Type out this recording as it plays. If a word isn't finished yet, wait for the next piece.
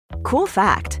Cool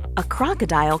fact, a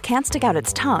crocodile can't stick out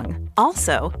its tongue.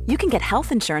 Also, you can get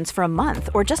health insurance for a month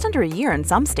or just under a year in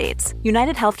some states.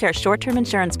 United Healthcare short-term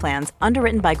insurance plans,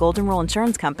 underwritten by Golden Rule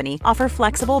Insurance Company, offer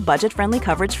flexible, budget-friendly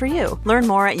coverage for you. Learn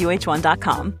more at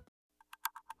uh1.com.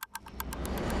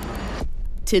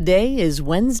 Today is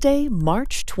Wednesday,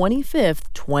 March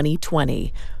 25th,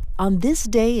 2020. On this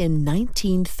day in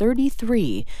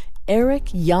 1933, Erik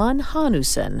Jan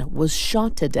Hanussen was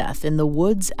shot to death in the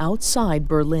woods outside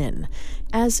Berlin.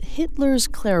 As Hitler's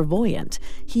clairvoyant,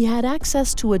 he had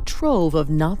access to a trove of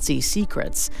Nazi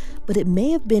secrets, but it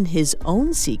may have been his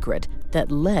own secret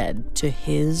that led to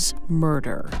his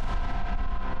murder.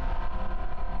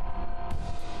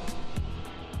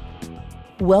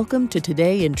 Welcome to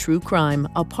Today in True Crime,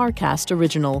 a Parcast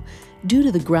original. Due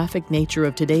to the graphic nature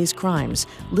of today's crimes,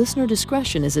 listener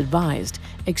discretion is advised.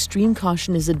 Extreme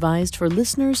caution is advised for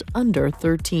listeners under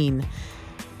 13.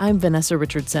 I'm Vanessa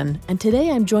Richardson, and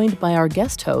today I'm joined by our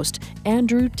guest host,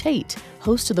 Andrew Tate,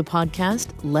 host of the podcast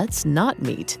Let's Not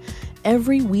Meet.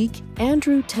 Every week,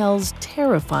 Andrew tells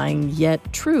terrifying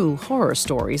yet true horror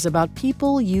stories about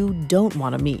people you don't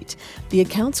want to meet. The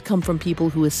accounts come from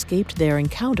people who escaped their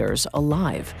encounters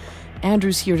alive.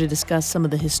 Andrew's here to discuss some of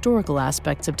the historical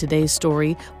aspects of today's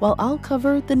story, while I'll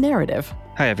cover the narrative.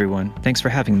 Hi everyone, thanks for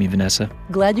having me, Vanessa.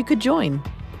 Glad you could join.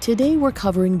 Today we're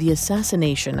covering the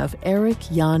assassination of Erik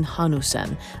Jan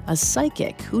Hanussen, a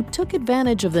psychic who took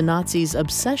advantage of the Nazis'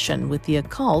 obsession with the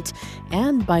occult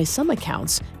and, by some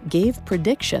accounts, gave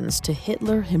predictions to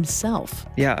Hitler himself.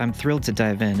 Yeah, I'm thrilled to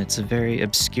dive in. It's a very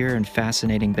obscure and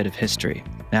fascinating bit of history.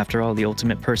 After all, the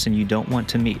ultimate person you don't want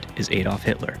to meet is Adolf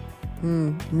Hitler.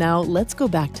 Now let's go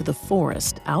back to the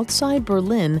forest outside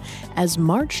Berlin, as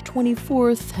March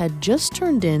 24th had just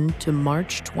turned into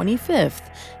March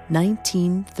 25th,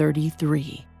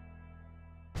 1933.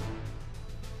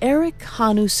 Erik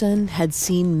Hanussen had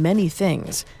seen many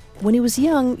things. When he was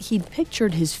young, he'd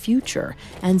pictured his future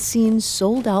and seen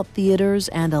sold-out theaters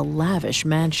and a lavish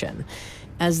mansion.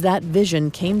 As that vision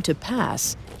came to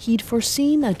pass, he'd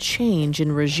foreseen a change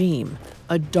in regime,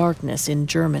 a darkness in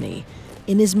Germany.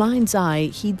 In his mind's eye,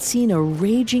 he'd seen a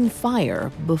raging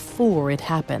fire before it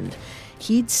happened.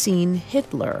 He'd seen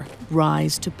Hitler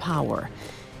rise to power.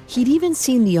 He'd even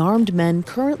seen the armed men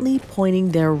currently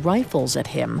pointing their rifles at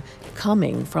him,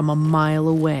 coming from a mile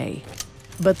away.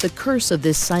 But the curse of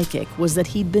this psychic was that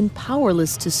he'd been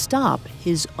powerless to stop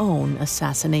his own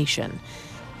assassination.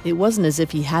 It wasn't as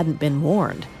if he hadn't been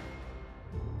warned.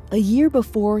 A year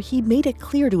before, he'd made it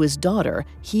clear to his daughter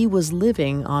he was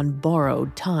living on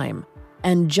borrowed time.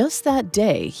 And just that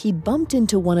day, he'd bumped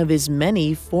into one of his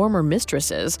many former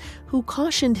mistresses who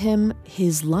cautioned him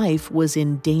his life was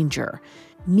in danger.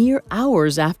 Mere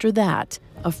hours after that,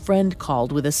 a friend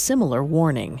called with a similar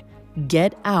warning: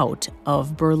 get out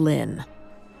of Berlin.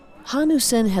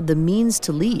 Hanussen had the means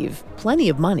to leave, plenty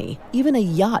of money, even a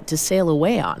yacht to sail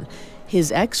away on.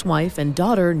 His ex-wife and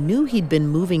daughter knew he'd been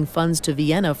moving funds to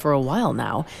Vienna for a while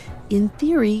now. In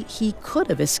theory, he could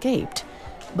have escaped.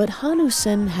 But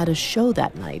Hanussen had a show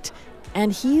that night,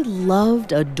 and he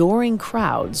loved adoring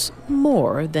crowds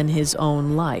more than his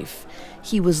own life.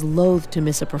 He was loath to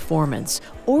miss a performance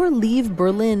or leave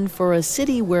Berlin for a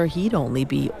city where he'd only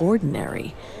be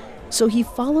ordinary. So he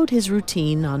followed his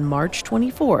routine on March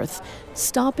 24th,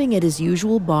 stopping at his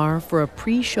usual bar for a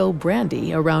pre-show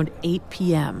brandy around 8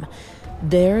 p.m.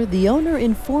 There, the owner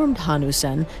informed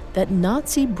Hanussen that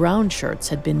Nazi brown shirts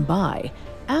had been by,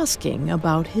 asking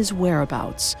about his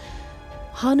whereabouts.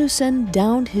 Hanussen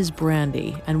downed his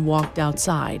brandy and walked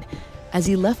outside. As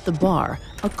he left the bar,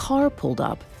 a car pulled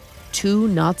up. 2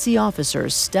 Nazi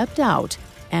officers stepped out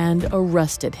and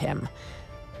arrested him.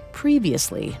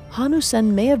 Previously,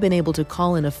 Hanussen may have been able to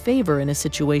call in a favor in a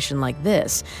situation like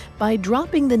this by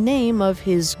dropping the name of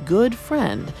his good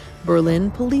friend,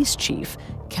 Berlin police chief,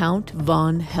 Count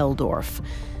von Helldorf.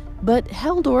 But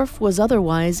Helldorf was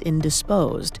otherwise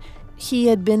indisposed. He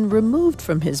had been removed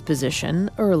from his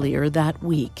position earlier that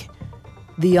week.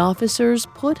 The officers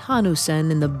put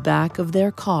Hanussen in the back of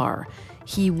their car.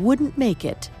 He wouldn't make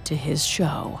it to his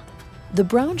show. The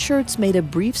brown shirts made a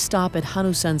brief stop at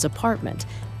Hanussen's apartment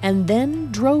and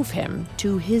then drove him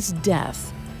to his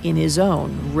death in his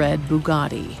own red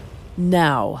Bugatti.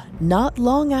 Now, not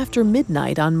long after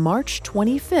midnight on March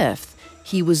 25th,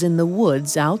 he was in the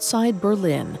woods outside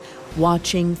Berlin,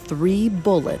 watching 3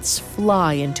 bullets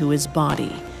fly into his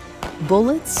body.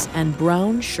 Bullets and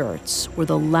brown shirts were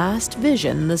the last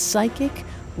vision the psychic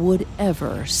would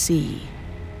ever see.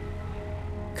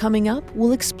 Coming up,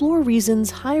 we'll explore reasons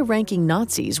high-ranking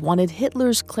Nazis wanted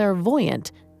Hitler's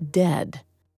clairvoyant dead.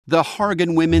 The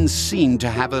Hargan women seemed to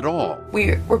have it all.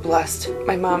 We were blessed.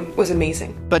 My mom was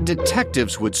amazing. But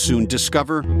detectives would soon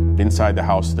discover inside the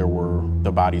house there were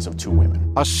the bodies of 2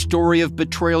 women. A story of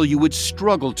betrayal you would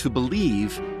struggle to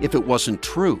believe if it wasn't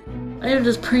true. I am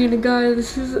just praying to God,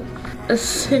 this is a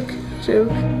sick joke.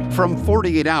 From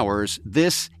 48 Hours,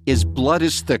 this is Blood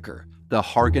is Thicker, the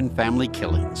Hargan family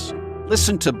killings.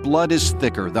 Listen to Blood is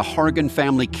Thicker, the Hargan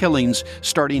family killings,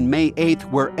 starting May 8th,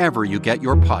 wherever you get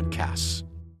your podcasts.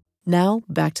 Now,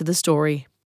 back to the story.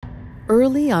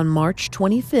 Early on March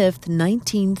 25,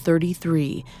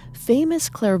 1933, famous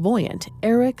clairvoyant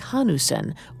Erik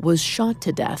Hanussen was shot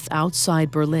to death outside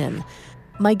Berlin.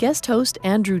 My guest host,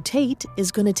 Andrew Tate,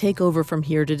 is going to take over from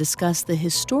here to discuss the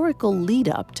historical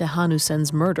lead-up to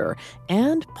Hanussen's murder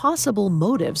and possible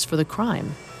motives for the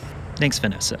crime. Thanks,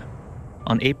 Vanessa.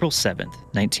 On April 7th,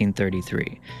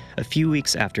 1933, a few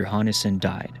weeks after Hanussen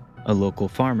died, a local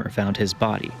farmer found his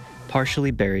body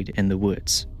partially buried in the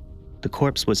woods. The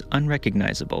corpse was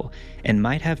unrecognizable and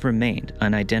might have remained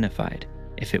unidentified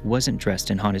if it wasn't dressed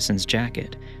in Hanussen's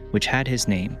jacket, which had his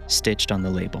name stitched on the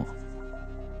label.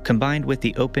 Combined with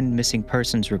the open missing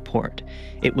persons report,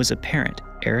 it was apparent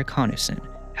Erik Hanussen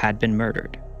had been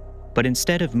murdered. But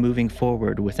instead of moving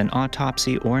forward with an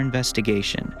autopsy or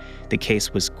investigation, the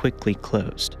case was quickly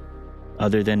closed.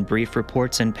 Other than brief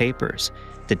reports in papers,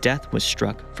 the death was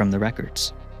struck from the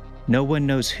records. No one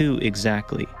knows who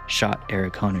exactly shot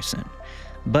Erik Hanussen,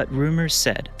 but rumors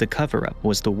said the cover-up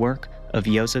was the work of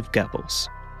Josef Goebbels,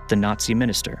 the Nazi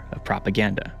minister of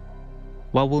propaganda.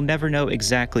 While we'll never know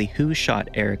exactly who shot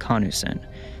Erik Hanussen,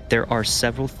 there are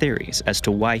several theories as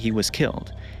to why he was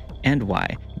killed and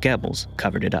why Goebbels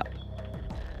covered it up.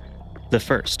 The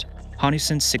first,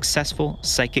 Hanussen's successful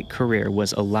psychic career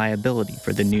was a liability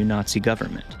for the new Nazi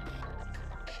government.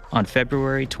 On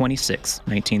February 26,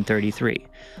 1933,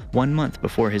 1 month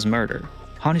before his murder,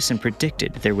 Hanussen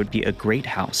predicted there would be a great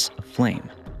house aflame.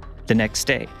 The next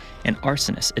day, an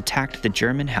arsonist attacked the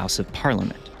German House of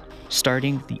Parliament,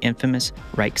 starting the infamous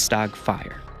Reichstag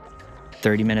fire.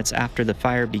 30 minutes after the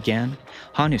fire began,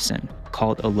 Hanussen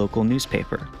called a local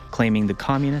newspaper, claiming the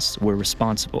communists were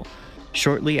responsible.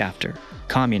 Shortly after,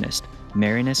 communist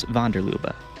Marinus van der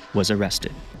Lubbe was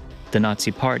arrested. The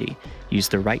Nazi Party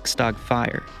used the Reichstag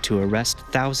fire to arrest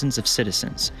thousands of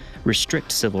citizens, restrict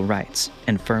civil rights,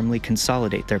 and firmly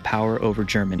consolidate their power over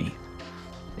Germany.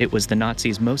 It was the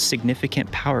Nazis' most significant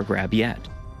power grab yet.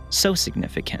 So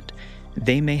significant,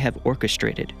 they may have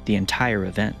orchestrated the entire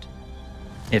event.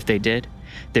 If they did,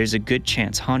 there's a good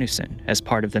chance Hanussen, as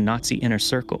part of the Nazi inner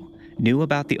circle, knew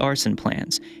about the arson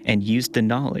plans and used the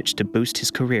knowledge to boost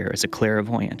his career as a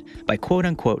clairvoyant by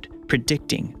quote-unquote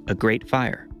predicting a great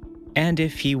fire. And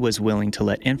if he was willing to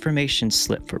let information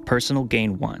slip for personal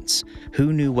gain once,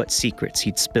 who knew what secrets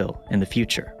he'd spill in the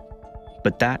future?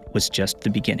 But that was just the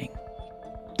beginning.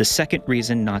 The second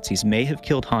reason Nazis may have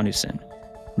killed Hanussen: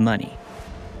 money.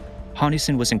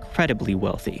 Hanussen was incredibly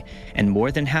wealthy and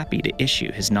more than happy to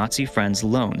issue his Nazi friends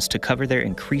loans to cover their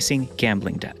increasing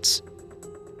gambling debts.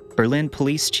 Berlin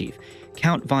police chief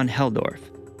Count von Helldorf,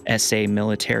 SA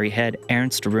military head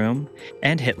Ernst Röhm,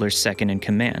 and Hitler's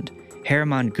second-in-command,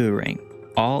 Hermann Göring,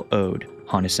 all owed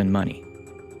Hanussen money.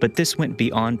 But this went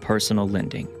beyond personal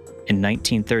lending. In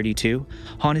 1932,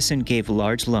 Hanussen gave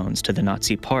large loans to the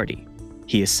Nazi Party.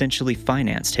 He essentially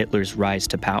financed Hitler's rise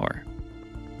to power.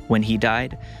 When he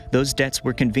died, those debts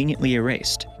were conveniently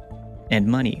erased. And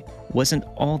money wasn't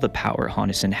all the power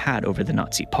Hanussen had over the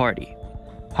Nazi Party.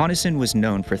 Hanussen was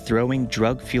known for throwing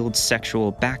drug-fueled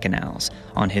sexual bacchanals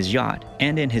on his yacht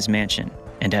and in his mansion,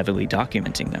 and heavily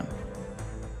documenting them.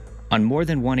 On more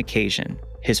than one occasion,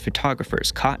 his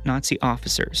photographers caught Nazi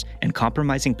officers in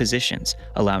compromising positions,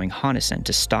 allowing Hanussen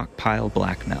to stockpile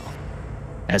blackmail.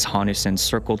 As Hanussen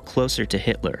circled closer to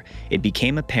Hitler, it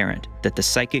became apparent that the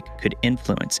psychic could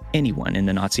influence anyone in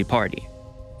the Nazi Party.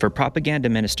 For propaganda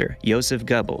minister Josef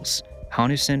Goebbels,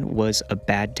 Hanussen was a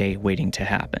bad day waiting to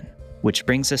happen. Which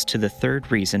brings us to the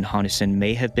third reason Hanussen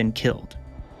may have been killed: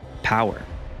 power.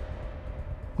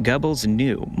 Goebbels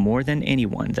knew more than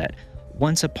anyone that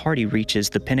once a party reaches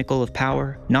the pinnacle of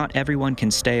power, not everyone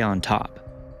can stay on top.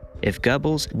 If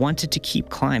Goebbels wanted to keep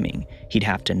climbing, he'd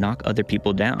have to knock other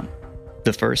people down.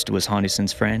 The first was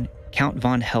Hanussen's friend, Count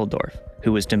von Helldorf,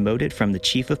 who was demoted from the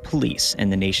chief of police in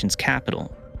the nation's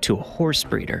capital to a horse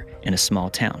breeder in a small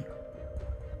town.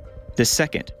 The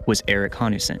second was Erik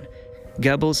Hanussen.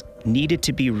 Goebbels needed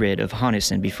to be rid of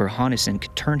Hanussen before Hanussen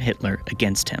could turn Hitler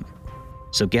against him.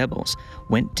 So Goebbels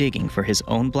went digging for his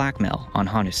own blackmail on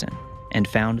Hanussen and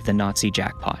found the Nazi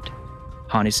jackpot.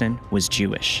 Hanussen was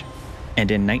Jewish.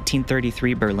 And in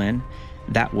 1933 Berlin,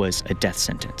 that was a death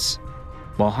sentence.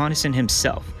 While Hanussen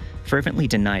himself fervently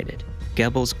denied it,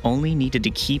 Goebbels only needed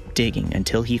to keep digging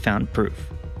until he found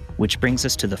proof. Which brings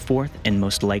us to the fourth and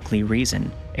most likely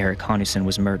reason Erik Hanussen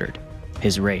was murdered: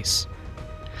 his race.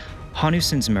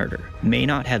 Hanussen's murder may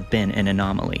not have been an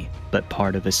anomaly, but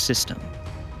part of a system.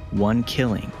 One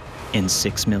killing in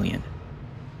 6 million.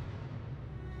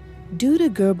 Due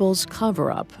to Goebbels'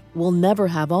 cover-up, we'll never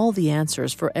have all the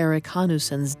answers for Erik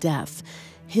Hanussen's death.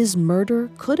 His murder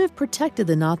could have protected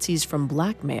the Nazis from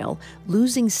blackmail,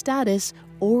 losing status,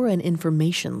 or an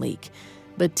information leak.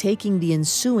 But taking the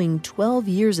ensuing 12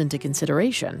 years into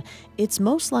consideration, it's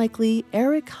most likely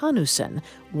Erik Hanussen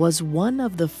was one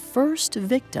of the first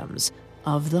victims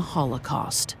of the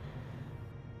Holocaust.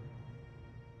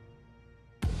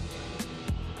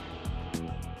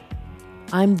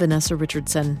 I'm Vanessa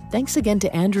Richardson. Thanks again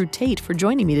to Andrew Tate for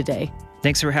joining me today.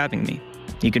 Thanks for having me.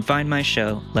 You can find my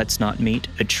show, Let's Not Meet,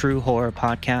 a true horror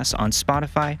podcast, on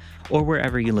Spotify or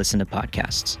wherever you listen to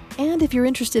podcasts. And if you're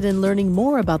interested in learning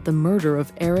more about the murder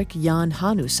of Erik Jan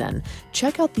Hanussen,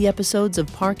 check out the episodes of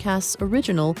Parcast's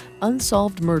original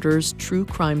Unsolved Murders True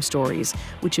Crime Stories,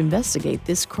 which investigate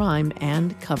this crime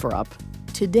and cover-up.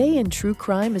 Today in True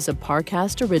Crime is a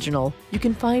Parcast original. You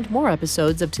can find more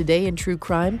episodes of Today in True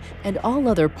Crime and all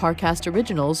other Parcast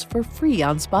originals for free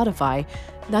on Spotify.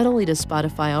 Not only does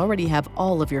Spotify already have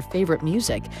all of your favorite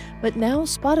music, but now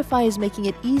Spotify is making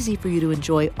it easy for you to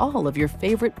enjoy all of your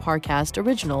favorite Parcast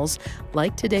originals,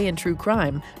 like Today in True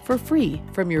Crime, for free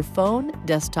from your phone,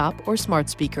 desktop, or smart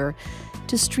speaker.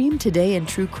 To stream Today in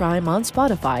True Crime on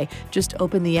Spotify, just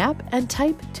open the app and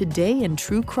type Today in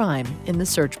True Crime in the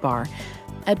search bar.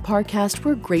 At Parcast,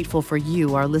 we're grateful for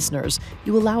you, our listeners.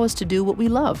 You allow us to do what we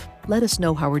love. Let us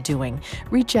know how we're doing.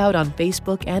 Reach out on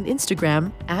Facebook and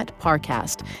Instagram at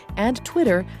Parcast and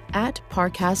Twitter at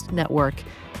Parcast Network.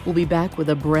 We'll be back with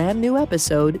a brand new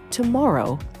episode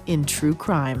tomorrow in True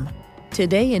Crime.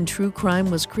 Today in True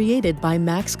Crime was created by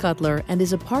Max Cutler and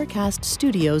is a Parcast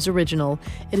Studios original.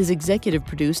 It is executive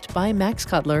produced by Max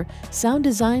Cutler, sound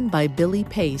designed by Billy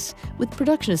Pace, with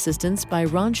production assistance by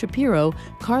Ron Shapiro,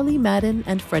 Carly Madden,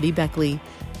 and Freddie Beckley.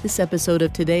 This episode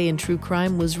of Today in True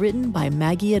Crime was written by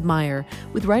Maggie Admire,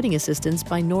 with writing assistance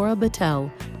by Nora Battelle.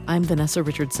 I'm Vanessa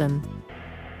Richardson.